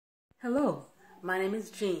Hello, my name is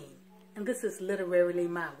Jean, and this is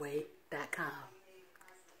literarylymyway.com.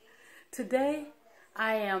 Today,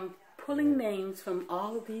 I am pulling names from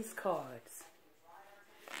all of these cards.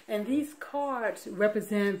 And these cards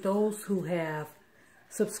represent those who have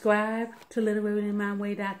subscribed to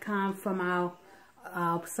literarylymyway.com from our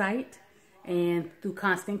site and through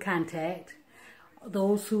constant contact.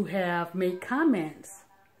 Those who have made comments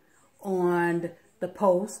on the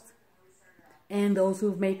post, and those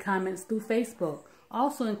who have made comments through Facebook.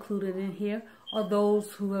 Also included in here are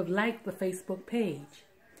those who have liked the Facebook page.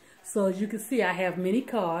 So as you can see, I have many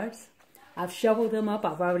cards. I've shoveled them up.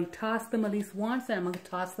 I've already tossed them at least once, and I'm going to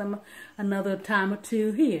toss them another time or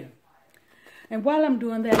two here. And while I'm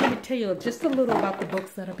doing that, let me tell you just a little about the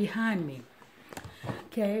books that are behind me.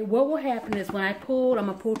 Okay, what will happen is when I pull, I'm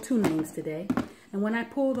going to pull two names today. And when I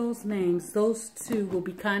pull those names, those two will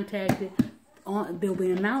be contacted. They'll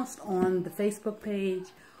be announced on the Facebook page,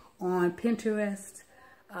 on Pinterest,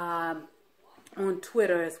 on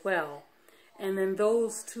Twitter as well. And then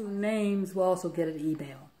those two names will also get an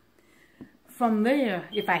email. From there,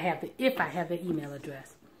 if I have the email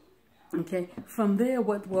address. Okay. From there,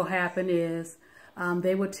 what will happen is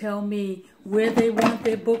they will tell me where they want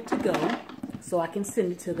their book to go, so I can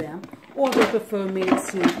send it to them, or they prefer me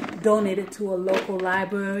to donate it to a local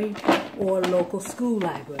library or a local school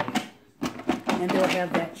library. And they'll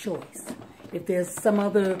have that choice. If there's some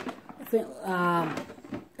other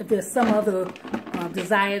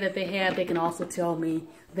desire that they have, they can also tell me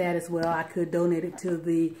that as well. I could donate it to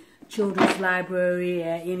the children's library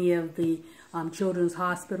at any of the children's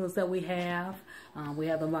hospitals that we have. We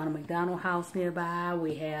have the Ronald McDonald House nearby.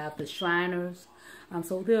 We have the Shriners.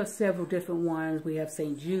 So there are several different ones. We have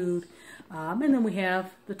St. Jude. And then we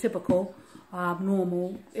have the typical,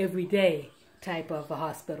 normal, everyday type of a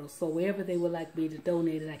hospital. So wherever they would like me to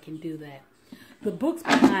donate it, I can do that. The books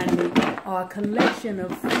behind me are a collection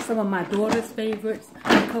of some of my daughter's favorites,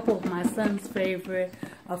 a couple of my son's favorite,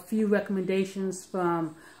 a few recommendations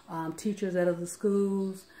from teachers at other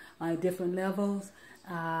schools, different levels.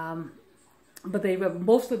 But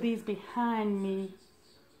most of these behind me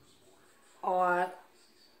are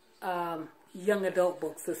young adult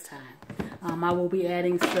books this time. I will be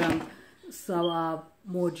adding some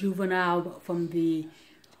more juvenile from the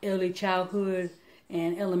early childhood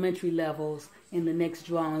and elementary levels in the next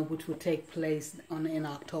drawing, which will take place in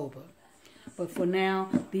October. But for now,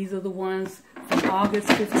 these are the ones from August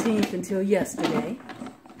 15th until yesterday,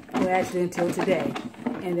 or actually until today.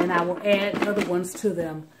 And then I will add other ones to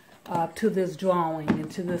them, to this drawing and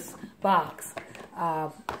to this box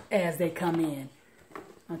as they come in.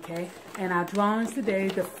 Okay, and our drawings today,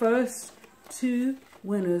 the first two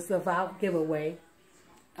winners of our giveaway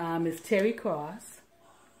is Terry Cross.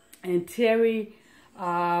 And Terry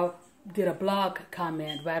did a blog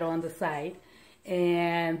comment right on the site.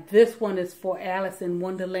 And this one is for Alice in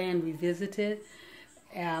Wonderland Revisited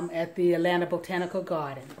at the Atlanta Botanical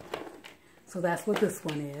Garden. So that's what this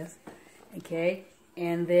one is. Okay,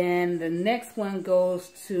 and then the next one goes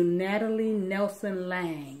to Natalie Nelson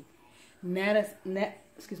Lang.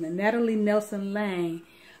 Natalie Nelson Lang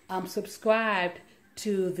subscribed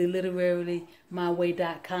to the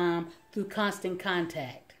literarylymyway.com through constant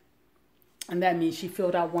contact. And that means she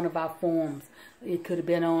filled out one of our forms. It could have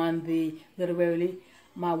been on the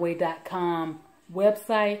literarylymyway.com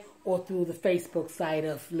website or through the Facebook site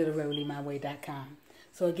of literarylymyway.com.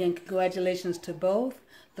 So again, congratulations to both.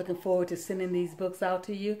 Looking forward to sending these books out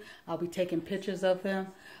to you. I'll be taking pictures of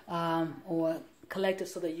them or collect it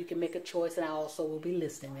so that you can make a choice, and I also will be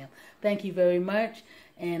listing them. Thank you very much,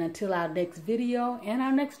 and until our next video and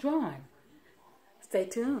our next drawing, stay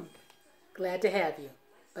tuned. Glad to have you.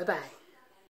 Bye-bye.